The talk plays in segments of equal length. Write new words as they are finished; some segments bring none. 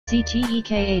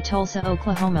CTEKA Tulsa,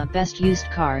 Oklahoma. Best used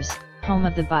cars, home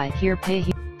of the buy here pay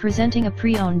here. Presenting a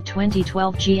pre-owned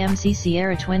 2012 GMC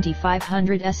Sierra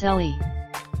 2500 SLE.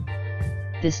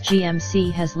 This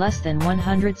GMC has less than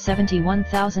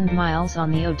 171,000 miles on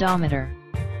the odometer.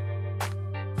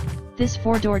 This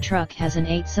four-door truck has an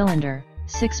 8-cylinder,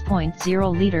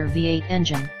 6.0-liter V8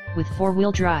 engine, with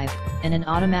four-wheel drive, and an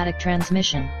automatic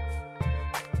transmission.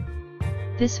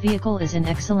 This vehicle is in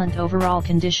excellent overall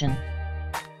condition.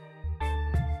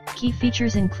 Key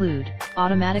features include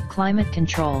automatic climate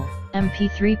control,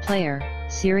 MP3 player,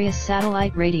 Sirius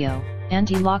satellite radio,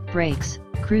 anti-lock brakes,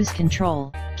 cruise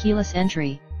control, keyless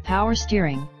entry, power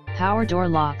steering, power door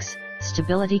locks,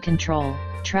 stability control,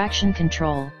 traction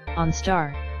control,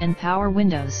 OnStar, and power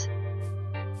windows.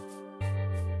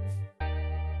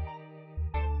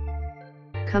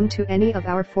 Come to any of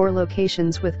our 4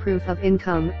 locations with proof of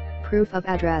income, proof of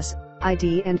address,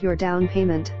 ID and your down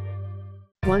payment.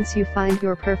 Once you find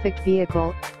your perfect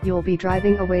vehicle, you'll be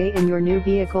driving away in your new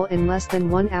vehicle in less than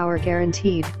 1 hour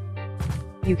guaranteed.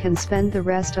 You can spend the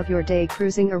rest of your day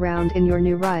cruising around in your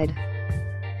new ride.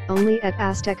 Only at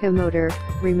Azteca Motor.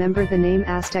 Remember the name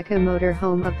Azteca Motor,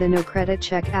 home of the no credit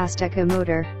check. Azteca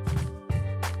Motor,